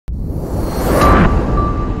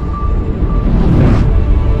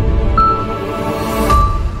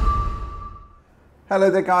Hello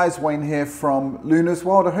there guys, Wayne here from Luna's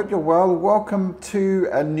World. I hope you're well. Welcome to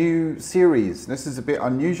a new series. This is a bit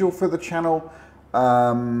unusual for the channel.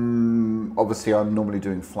 Obviously I'm normally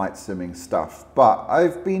doing flight simming stuff, but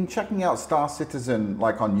I've been checking out Star Citizen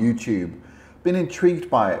like on YouTube. Been intrigued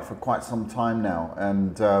by it for quite some time now,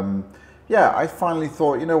 and yeah, I finally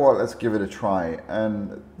thought, you know what, let's give it a try.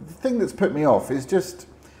 And the thing that's put me off is just,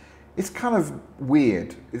 it's kind of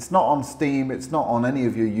weird. It's not on Steam, it's not on any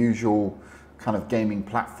of your usual kind of gaming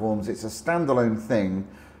platforms. It's a standalone thing.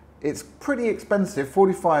 It's pretty expensive,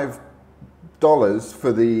 $45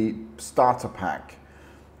 for the starter pack,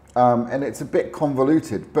 and it's a bit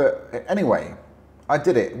convoluted, but anyway, I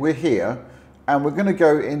did it. We're here and we're going to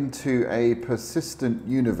go into a persistent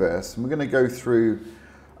universe, and we're going to go through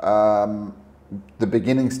the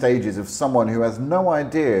beginning stages of someone who has no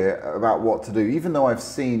idea about what to do. Even though I've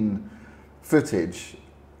seen footage,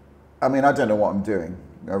 I mean, I don't know what I'm doing.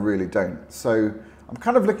 I really don't. So I'm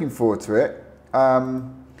kind of looking forward to it.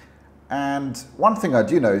 And one thing I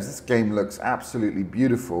do know is this game looks absolutely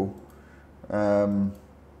beautiful. And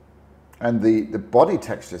the body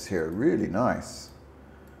textures here are really nice.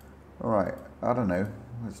 All right, I don't know.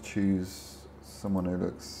 Let's choose someone who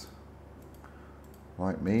looks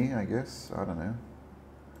like me, I guess. I don't know.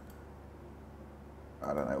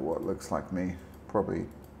 I don't know what looks like me. Probably.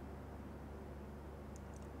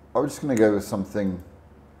 I'm just going to go with something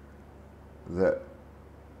that,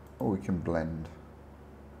 oh, we can blend.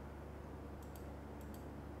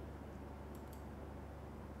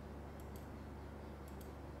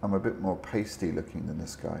 I'm a bit more pasty looking than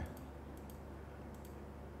this guy.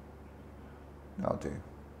 I'll do.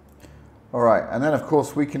 All right, and then of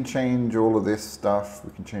course we can change all of this stuff.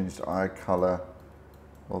 We can change the eye color,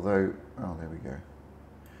 although, oh, there we go.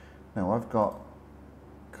 Now I've got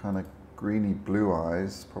kind of greeny blue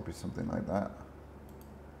eyes, probably something like that.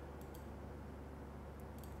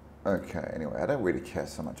 Okay, anyway, I don't really care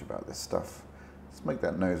so much about this stuff. Let's make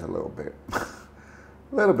that nose a little bit, a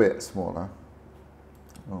little bit smaller.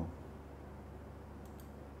 Oh.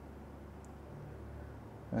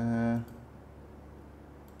 I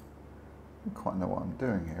don't quite know what I'm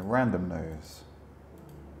doing here. Random nose.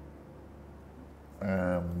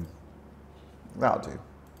 That'll do.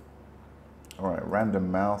 All right,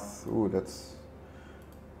 random mouth. Ooh, that's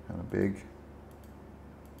kind of big.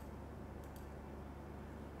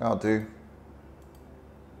 I'll do.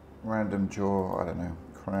 Random jaw, I don't know,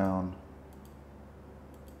 crown.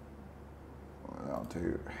 I'll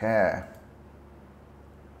do hair.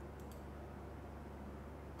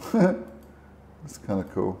 That's kind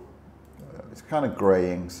of cool. It's kind of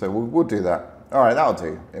graying, so we'll do that. All right, that'll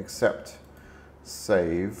do. Accept,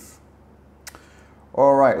 save.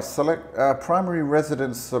 All right, select primary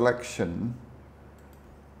residence selection.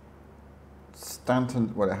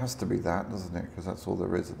 Stanton, well, it has to be that, doesn't it? Because that's all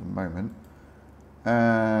there is at the moment.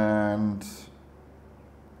 And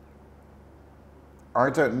I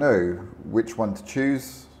don't know which one to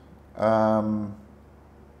choose.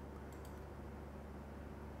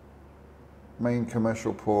 Main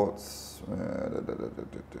commercial ports.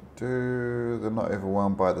 They're not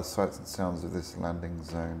overwhelmed by the sights and sounds of this landing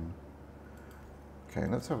zone. Okay,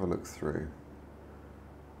 let's have a look through.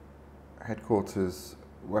 Headquarters.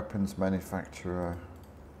 Weapons manufacturer,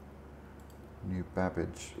 New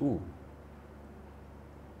Babbage. Ooh.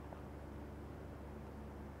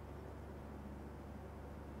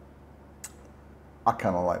 I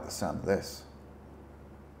kind of like the sound of this.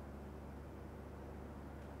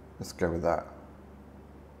 Let's go with that.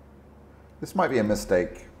 This might be a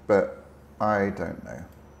mistake, but I don't know.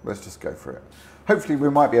 Let's just go for it. Hopefully we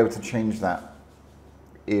might be able to change that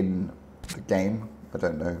in the game. I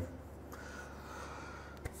don't know.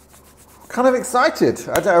 Kind of excited.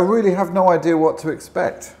 I really have no idea what to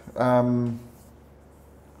expect. I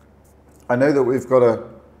know that we've got to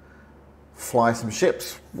fly some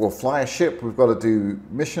ships. We'll fly a ship. We've got to do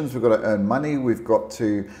missions. We've got to earn money. We've got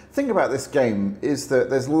to... The thing about this game is that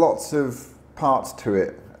there's lots of parts to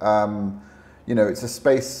it. You know, it's a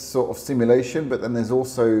space sort of simulation, but then there's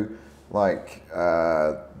also like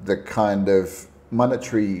the kind of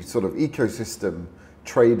monetary sort of ecosystem,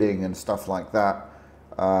 trading and stuff like that.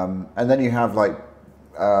 And then you have like,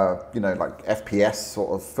 you know, like FPS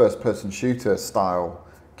sort of first-person shooter style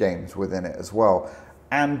games within it as well.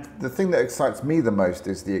 And the thing that excites me the most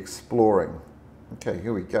is the exploring. Okay,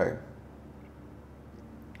 here we go.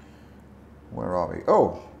 Where are we?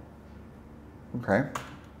 Oh, okay.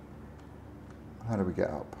 How do we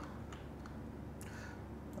get up?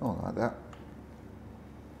 Oh, like that.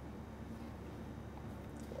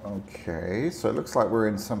 Okay, so it looks like we're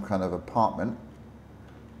in some kind of apartment.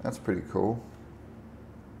 That's pretty cool.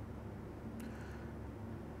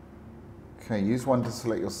 Okay, use one to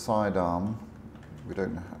select your sidearm. I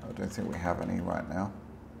don't think we have any right now.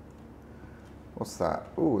 What's that?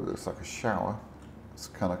 Oh, it looks like a shower. It's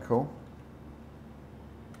kind of cool.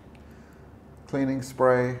 Cleaning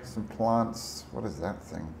spray, some plants. What is that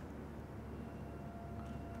thing?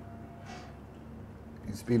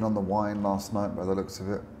 He's been on the wine last night by the looks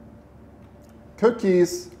of it.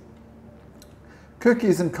 Cookies.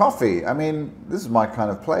 Cookies and coffee. I mean, this is my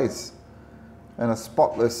kind of place. And a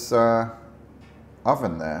spotless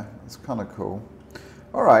oven there. It's kind of cool.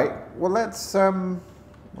 All right, well let's,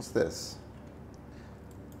 what's this?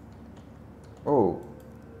 Oh.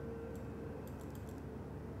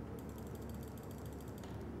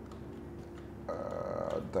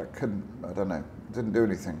 That couldn't, I don't know, didn't do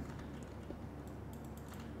anything.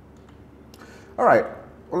 All right,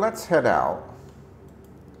 well let's head out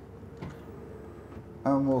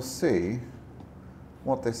and we'll see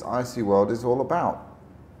what this icy world is all about.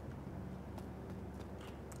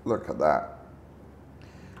 Look at that.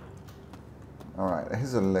 All right,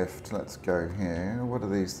 here's a lift. Let's go here. What are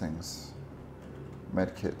these things?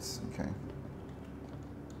 Med kits, okay.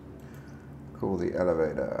 Cool, the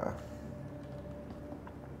elevator.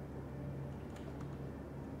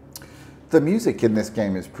 The music in this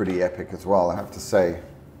game is pretty epic as well, I have to say.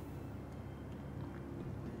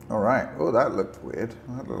 All right, oh, that looked weird.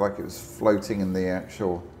 That looked like it was floating in the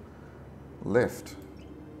actual lift.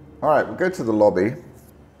 All right, we'll go to the lobby.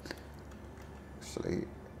 Actually,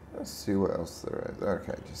 let's see what else there is.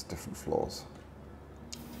 Okay, just different floors.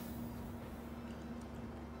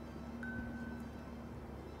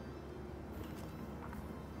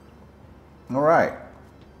 All right.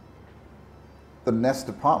 The Nest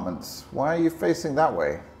Apartments. Why are you facing that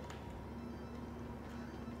way?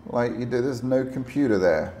 Like you do, there's no computer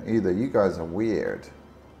there either. You guys are weird.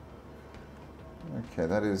 Okay,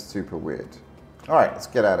 that is super weird. All right, let's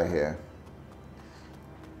get out of here.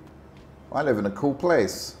 I live in a cool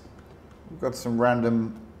place. We've got some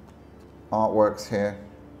random artworks here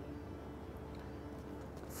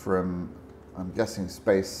from, I'm guessing,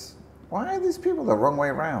 space. Why are these people the wrong way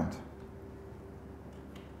around?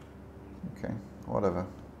 Okay, whatever.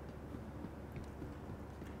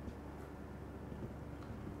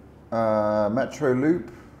 Metro Loop.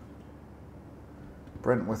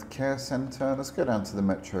 Brentworth Care Centre. Let's go down to the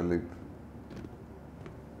Metro Loop.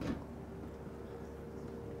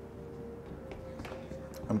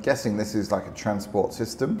 I'm guessing this is like a transport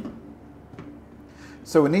system.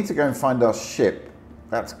 So we need to go and find our ship.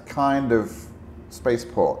 That's kind of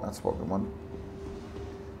spaceport. That's what we want.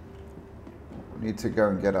 We need to go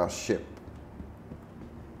and get our ship.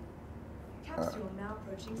 Capsule now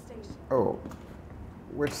approaching station. Oh,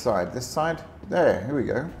 which side? This side? There, here we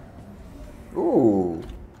go. Ooh.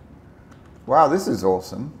 Wow, this is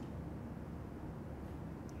awesome.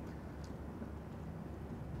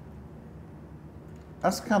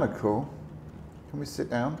 That's kind of cool. Can we sit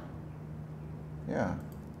down? Yeah.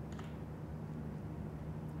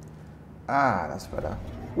 Ah, that's better.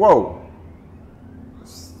 Whoa!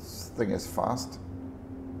 This thing is fast.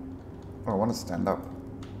 Oh, I want to stand up.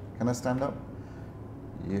 Can I stand up?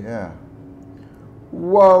 Yeah.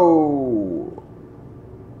 Whoa!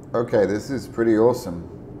 Okay, this is pretty awesome.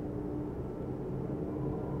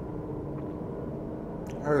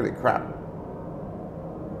 Holy crap.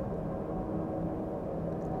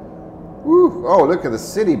 Woo! Oh, look at the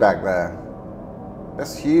city back there.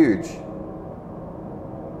 That's huge.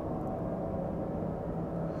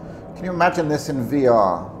 Can you imagine this in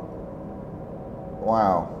VR?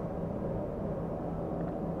 Wow.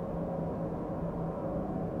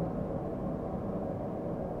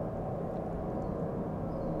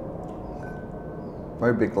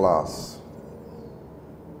 Moby glass.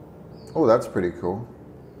 Oh, that's pretty cool.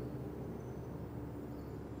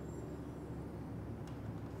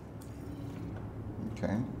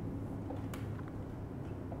 Okay.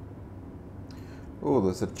 Oh,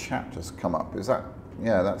 there's a chat just come up. Is that?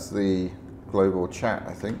 Yeah, that's the global chat,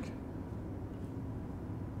 I think.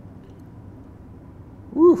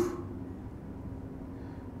 Woo!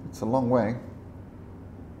 It's a long way.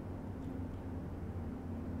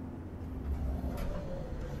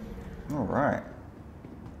 All right.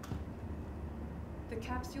 The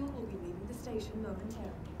capsule will be leaving the station momentarily.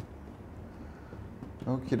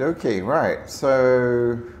 Okie dokie, right,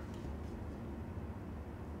 so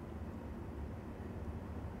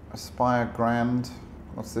Aspire Grand,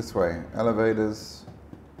 what's this way? Elevators.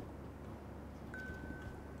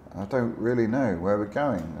 I don't really know where we're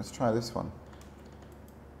going. Let's try this one.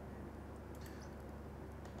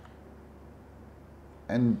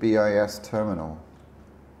 NBIS Terminal.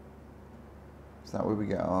 Is that where we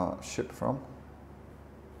get our ship from?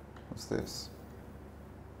 What's this?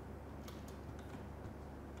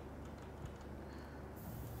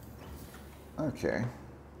 Okay.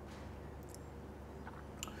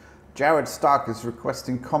 Jared Stark is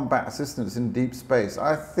requesting combat assistance in deep space.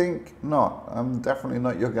 I think not. I'm definitely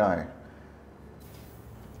not your guy.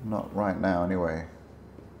 Not right now, anyway.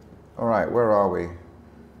 All right, where are we?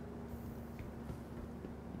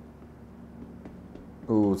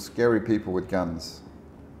 Ooh, scary people with guns.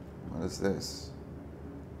 What is this?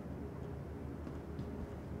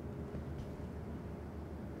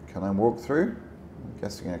 Can I walk through? I'm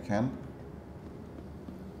guessing I can.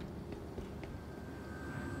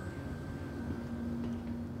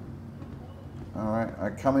 All right, I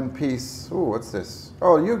come in peace. Oh, what's this?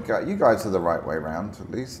 Oh, you guys are the right way round,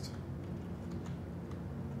 at least.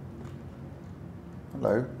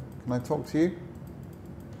 Hello, can I talk to you?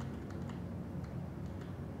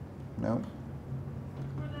 No.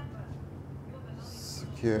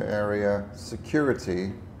 Secure area,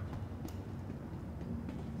 security.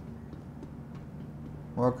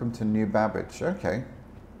 Welcome to New Babbage. Okay.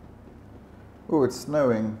 Oh, it's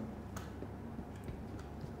snowing.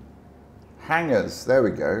 Hangars, there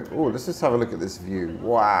we go. Oh, let's just have a look at this view.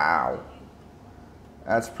 Wow.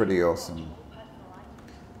 That's pretty awesome.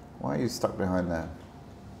 Why are you stuck behind there?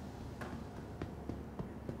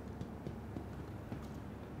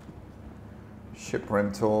 Ship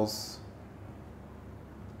rentals.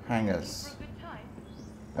 Hangars.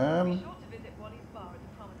 Oh,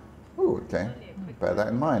 okay. Bear that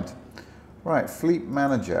in mind. Right, fleet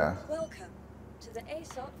manager. Welcome to the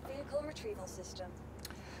ASOC vehicle retrieval system.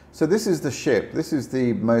 So this is the ship. This is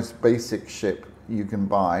the most basic ship you can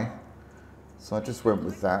buy. So I just went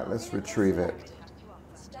with that. Let's retrieve it.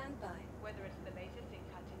 Stand by.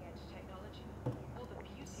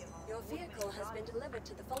 Your vehicle has been delivered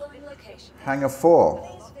to the following location. Hangar 4.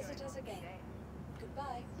 Please visit us again.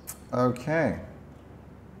 Goodbye. Okay.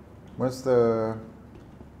 Where's the...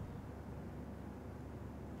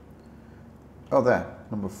 Oh, there.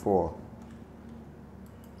 Number 4.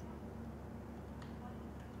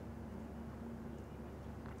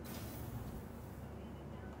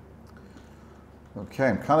 Okay,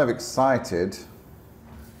 I'm kind of excited.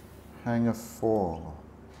 Hangar 4.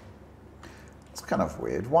 It's kind of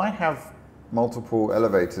weird. Why have multiple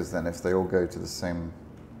elevators then if they all go to the same...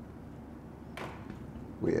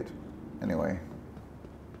 Weird. Anyway.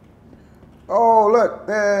 Oh, look,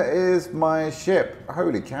 there is my ship.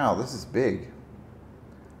 Holy cow, this is big.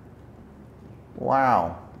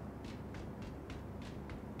 Wow.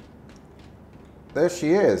 There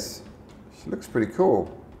she is. She looks pretty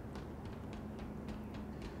cool.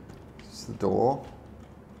 The door.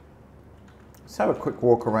 Let's have a quick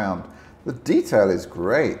walk around. The detail is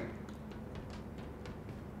great.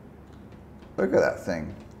 Look at that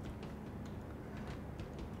thing.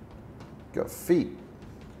 Got feet.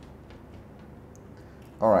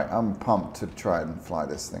 All right, I'm pumped to try and fly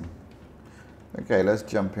this thing. Okay, let's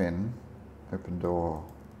jump in. Open door.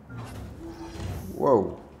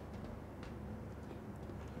 Whoa.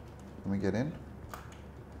 Can we get in?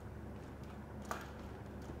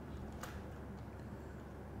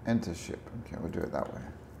 Enter ship. Okay, we'll do it that way.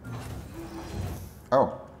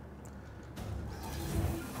 Oh.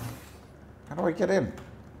 How do I get in?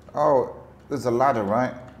 Oh, there's a ladder,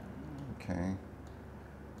 right? Okay.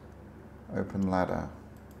 Open ladder.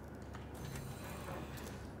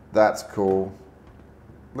 That's cool.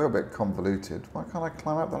 A little bit convoluted. Why can't I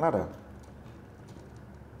climb up the ladder?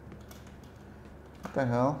 What the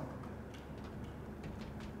hell?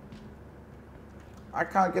 I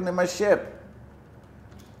can't get in my ship.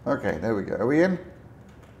 Okay, there we go. Are we in?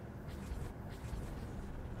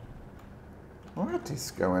 What is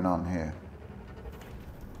going on here?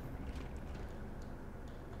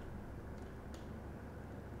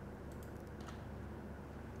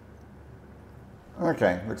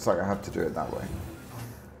 Okay, looks like I have to do it that way.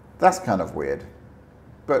 That's kind of weird.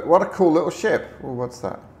 But what a cool little ship. Oh, what's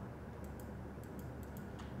that?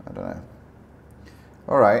 I don't know.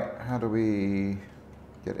 All right, how do we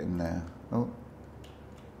get in there? Oh.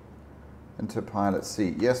 Enter pilot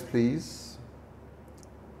seat. Yes, please.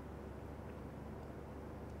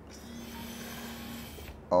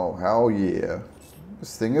 Oh, hell yeah.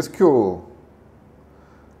 This thing is cool.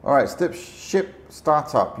 All right, ship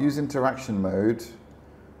startup. Use interaction mode.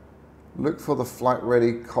 Look for the flight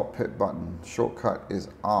ready cockpit button. Shortcut is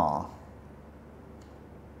R.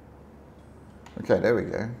 Okay, there we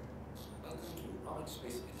go.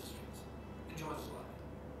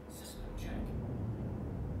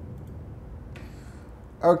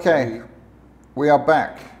 Okay, we are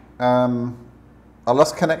back. I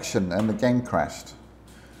lost connection and the game crashed.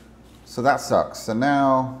 So that sucks. So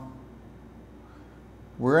now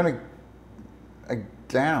We're in a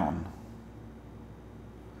gown.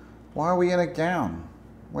 Why are we in a gown?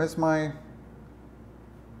 Where's my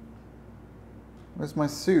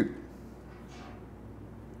suit?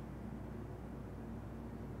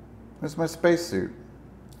 Where's my spacesuit?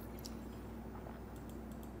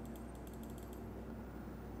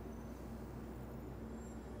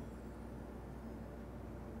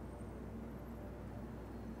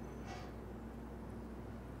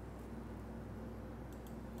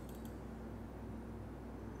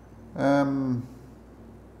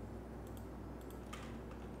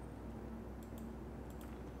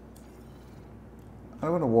 I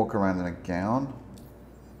don't want to walk around in a gown.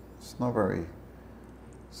 It's not very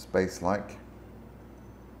space-like.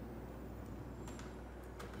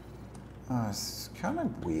 Oh, it's kind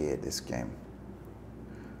of weird, this game.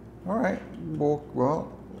 All right, walk,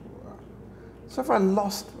 well. So have I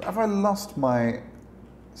lost my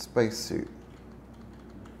spacesuit?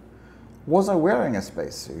 Was I wearing a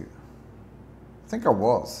spacesuit? I think I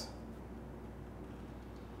was.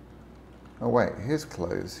 Oh wait, here's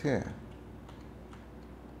clothes here.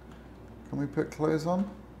 Can we put clothes on?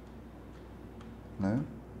 No.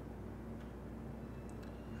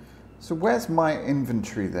 So where's my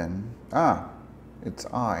inventory then? Ah, it's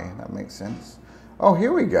I, that makes sense. Oh,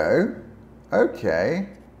 here we go. Okay.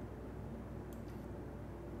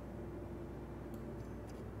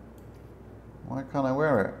 Why can't I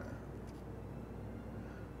wear it?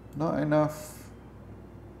 Not enough.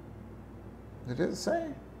 Did it say?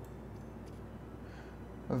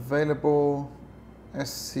 Available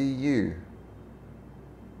SCU.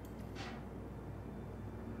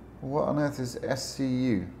 What on earth is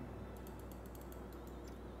SCU?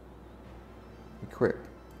 Equip.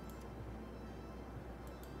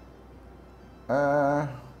 Oh,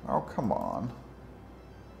 come on.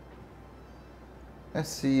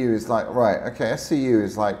 SCU is like, right, okay, SCU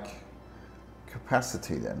is like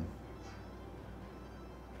capacity then.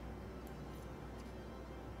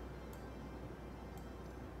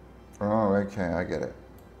 Oh, okay, I get it.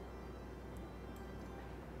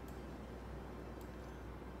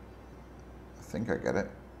 I think I get it.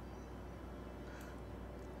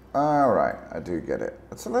 All right, I do get it.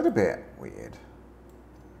 It's a little bit weird.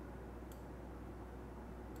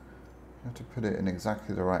 You have to put it in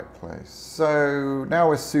exactly the right place. So now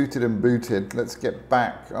we're suited and booted. Let's get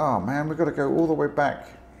back. Oh man, we've got to go all the way back.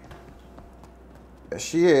 There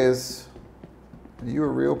she is. Are you a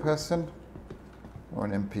real person? Or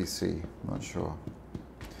an NPC, not sure.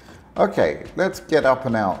 Okay, let's get up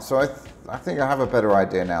and out. So I think I have a better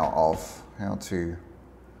idea now of how to,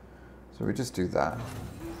 so we just do that.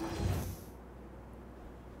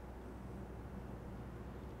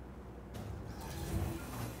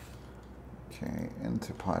 Okay,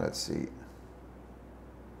 into pilot seat.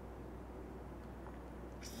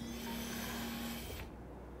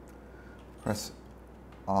 Press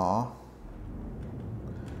R.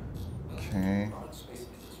 Okay.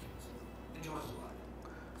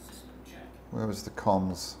 Where was the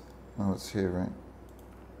comms? Oh, it's here, right?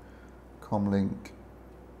 Com link.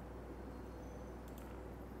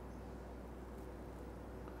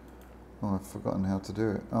 Oh, I've forgotten how to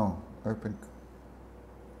do it. Oh, open.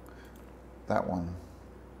 That one.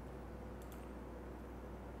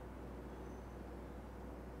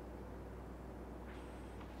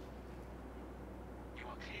 You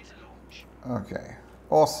are clear to launch. Okay,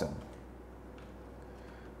 awesome.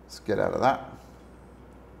 Let's get out of that.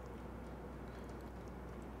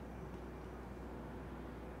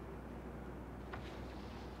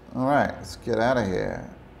 All right, let's get out of here.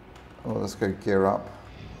 Oh, let's go gear up.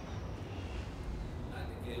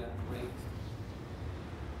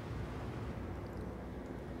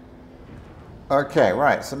 Okay,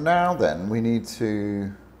 right, so now then we need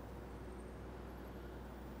to,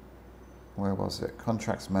 where was it?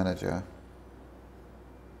 Contracts manager.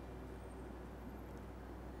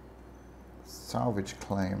 Salvage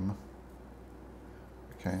claim.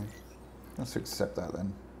 Okay, let's accept that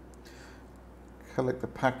then. Collect the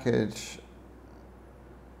package.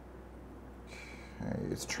 Okay,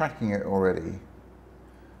 it's tracking it already.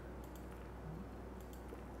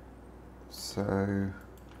 So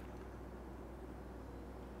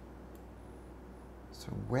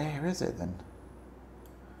where is it then?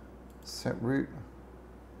 Set route.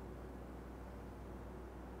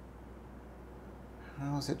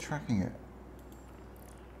 How is it tracking it?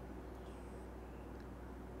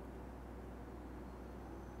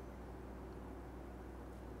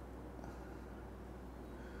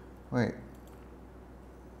 Wait.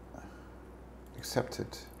 Accepted.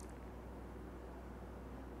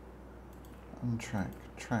 Untrack.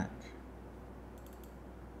 Track.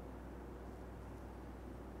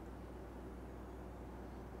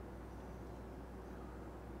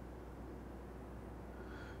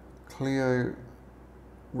 Clio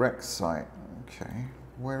Rex site. Okay,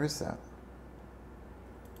 where is that?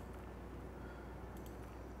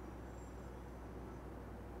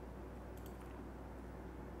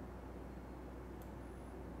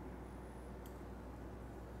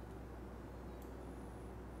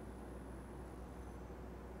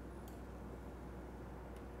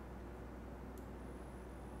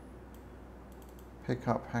 Pick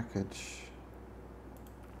up package.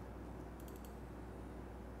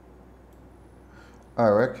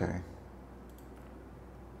 Oh, okay.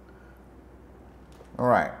 All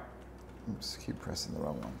right. Oops, keep pressing the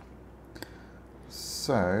wrong one.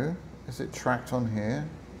 So, is it tracked on here?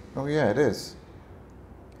 Oh yeah, it is.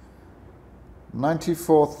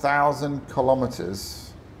 94,000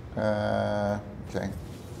 kilometers. Okay.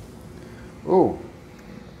 Oh,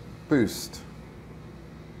 boost.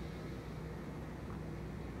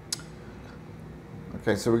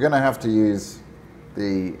 Okay, so we're going to have to use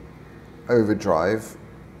the overdrive.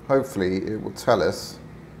 Hopefully it will tell us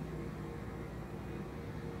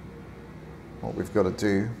what we've got to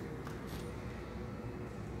do.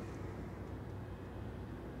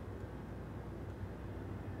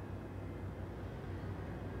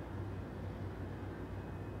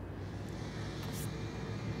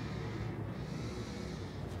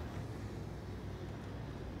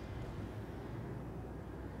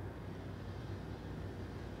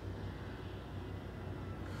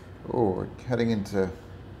 Oh, we're heading into,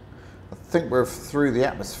 I think we're through the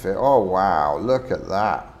atmosphere. Oh wow, look at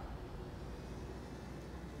that.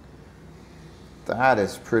 That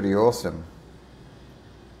is pretty awesome.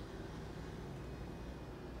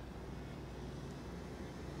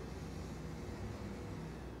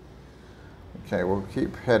 Okay, we'll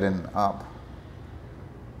keep heading up.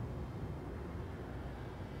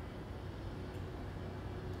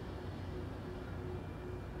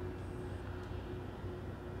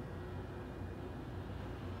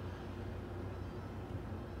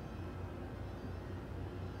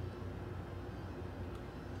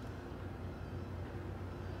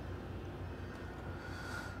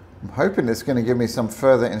 I'm hoping it's going to give me some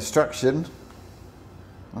further instruction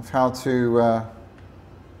of how to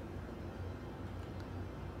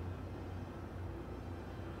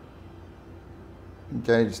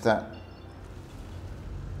engage that.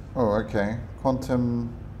 Oh, okay.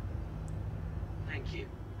 Quantum. Thank you.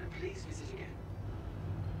 And please visit again.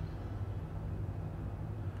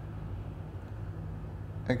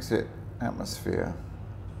 Exit atmosphere.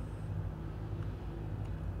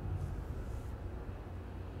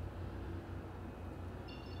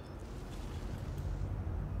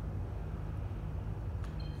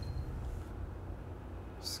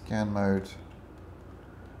 Scan mode.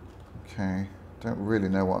 Okay, don't really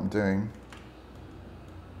know what I'm doing.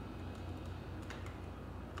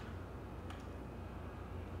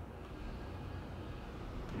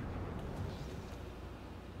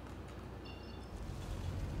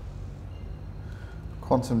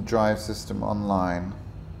 Quantum drive system online.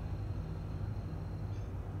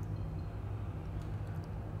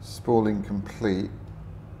 Spooling complete.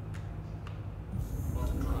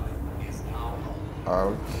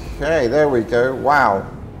 Okay, there we go. Wow.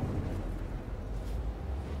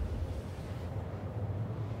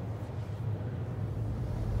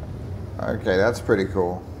 Okay, that's pretty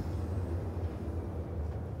cool.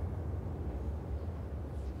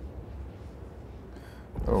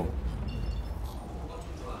 Oh.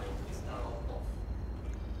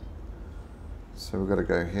 So we've got to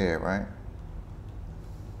go here, right?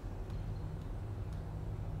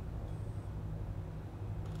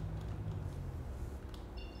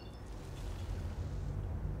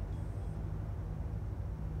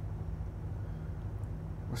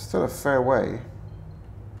 We're still a fair way.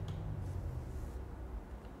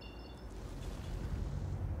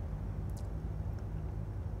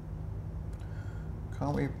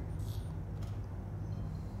 Can't we?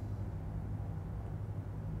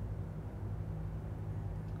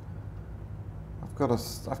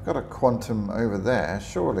 I've got a quantum over there,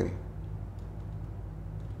 surely.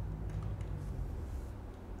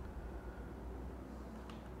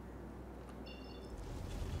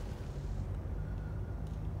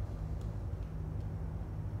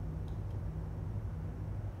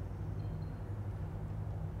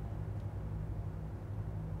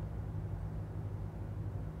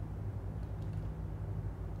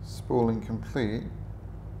 Spooling complete.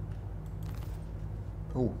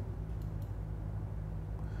 Oh.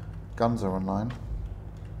 Guns are online.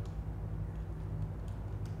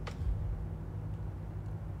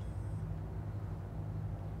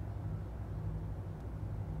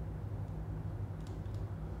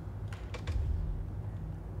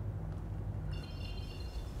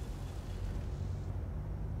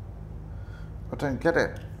 don't get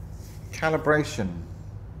it. Calibration.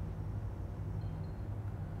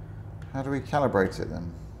 How do we calibrate it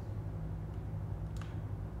then?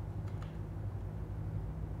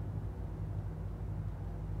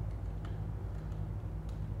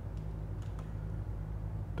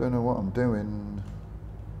 Don't know what I'm doing.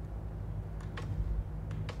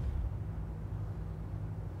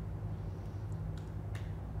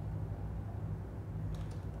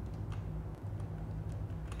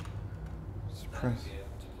 Just press.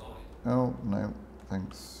 Oh, no,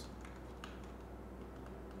 thanks.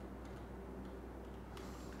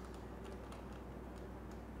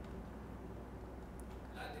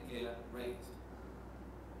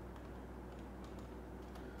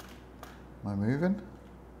 Am I moving?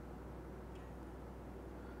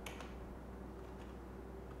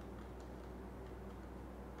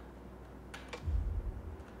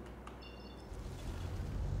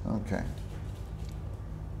 Okay.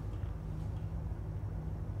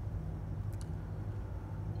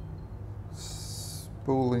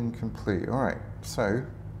 Spool incomplete. All right. So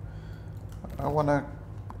I don't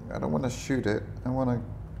want to shoot it. I want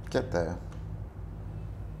to get there.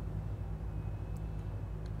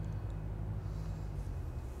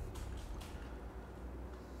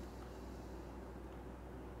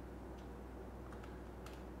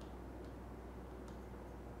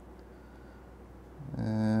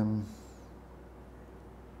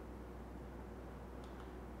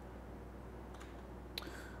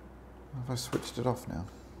 Have I switched it off now?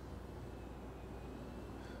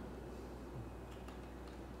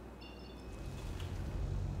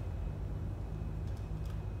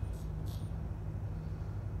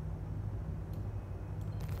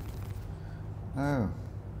 No.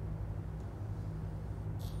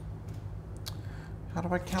 How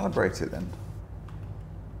do I calibrate it then?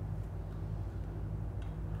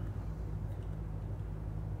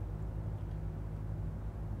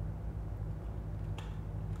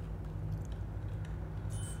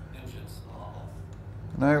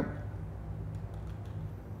 No.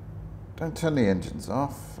 Don't turn the engines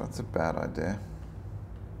off. That's a bad idea.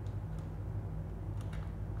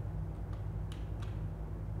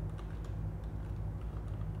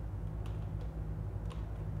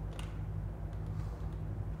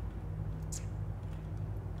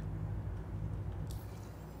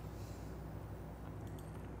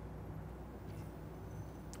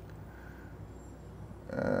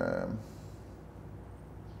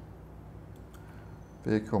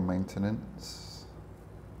 Vehicle maintenance.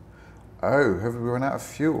 Oh, have we run out of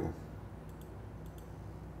fuel?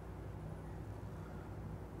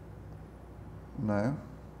 No.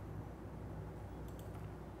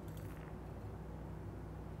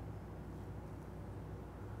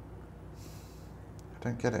 I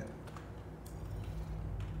don't get it.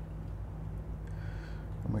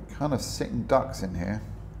 And we're kind of sitting ducks in here.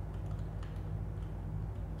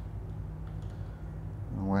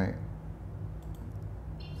 Oh, wait.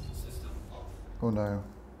 Oh no.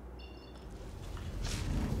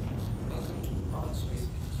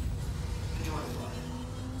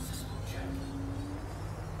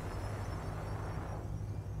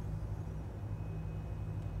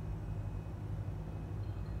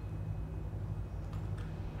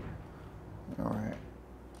 All right.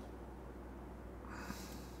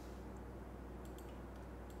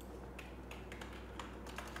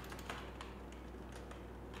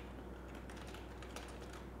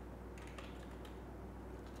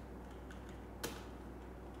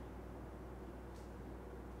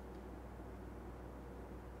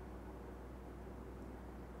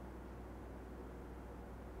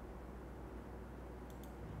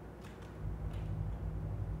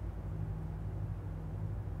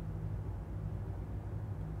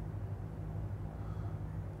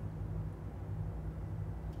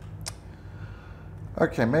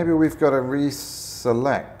 Okay, maybe we've got to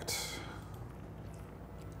reselect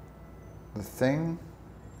the thing.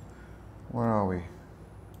 Where are we?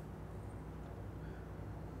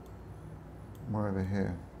 We're over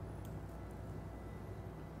here.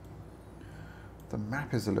 The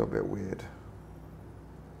map is a little bit weird.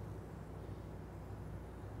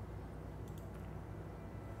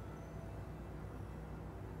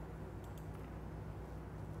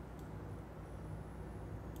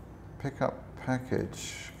 Pick up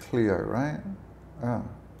package, Clio, right? Ah.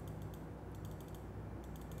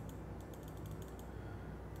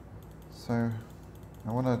 So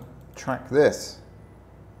I want to track this.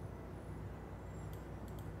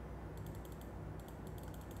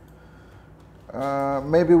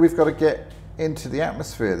 Maybe we've got to get into the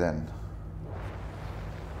atmosphere then.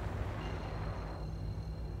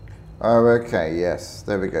 Oh, okay, yes,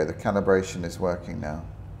 there we go. The calibration is working now.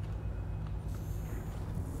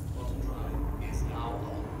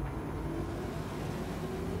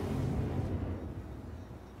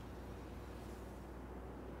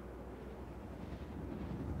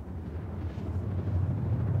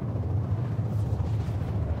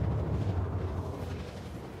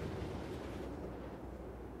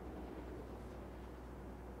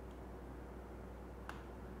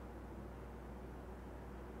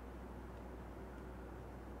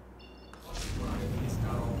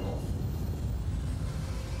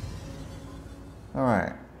 All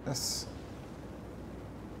right, that's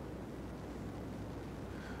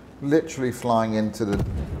literally flying into the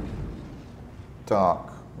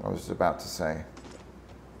dark, I was about to say.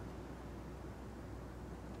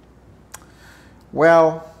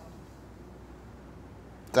 Well,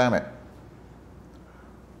 damn it.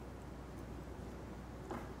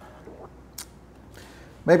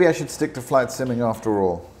 Maybe I should stick to flight simming after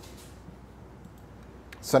all.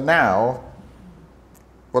 So now,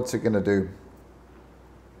 what's it going to do?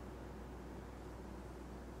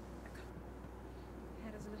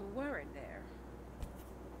 Head is a little worried there.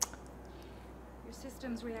 Your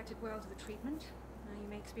systems reacted well to the treatment. Now you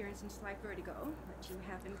may experience some slight vertigo, but you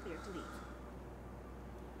have been cleared to leave.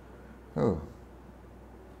 Oh,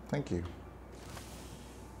 thank you.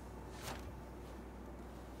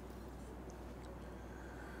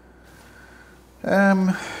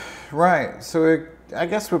 Right, so I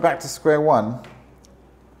guess we're back to square one.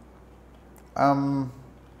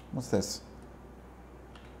 What's this?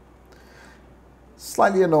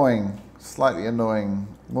 Slightly annoying,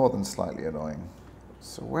 more than slightly annoying.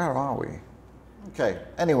 So where are we? Okay,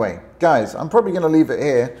 anyway, guys, I'm probably going to leave it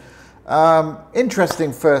here.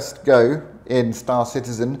 Interesting first go in Star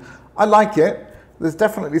Citizen. I like it. There's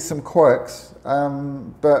definitely some quirks,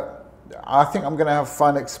 but I think I'm going to have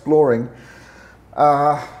fun exploring.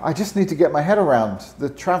 I just need to get my head around the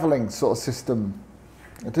traveling sort of system.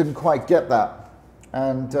 I didn't quite get that,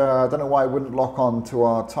 and I don't know why it wouldn't lock on to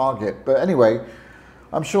our target. But anyway,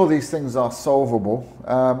 I'm sure these things are solvable.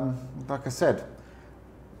 Like I said,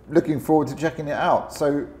 looking forward to checking it out.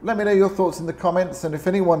 So let me know your thoughts in the comments, and if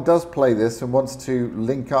anyone does play this and wants to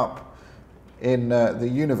link up in the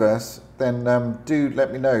universe, then do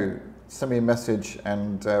let me know. Send me a message,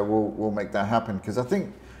 and we'll make that happen, because I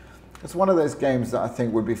think it's one of those games that I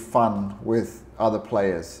think would be fun with other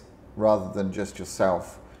players rather than just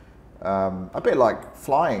yourself. A bit like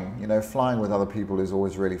flying, you know, flying with other people is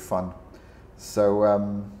always really fun.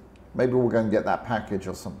 So maybe we'll go and get that package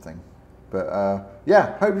or something. But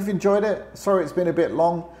yeah, hope you've enjoyed it. Sorry it's been a bit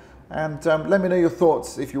long. And let me know your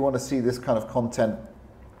thoughts if you want to see this kind of content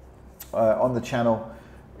on the channel.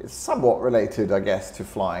 It's somewhat related, I guess, to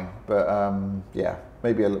flying. But yeah,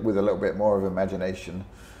 maybe with a little bit more of imagination.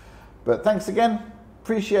 But thanks again,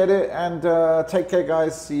 appreciate it, and take care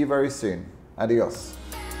guys, see you very soon. Adios.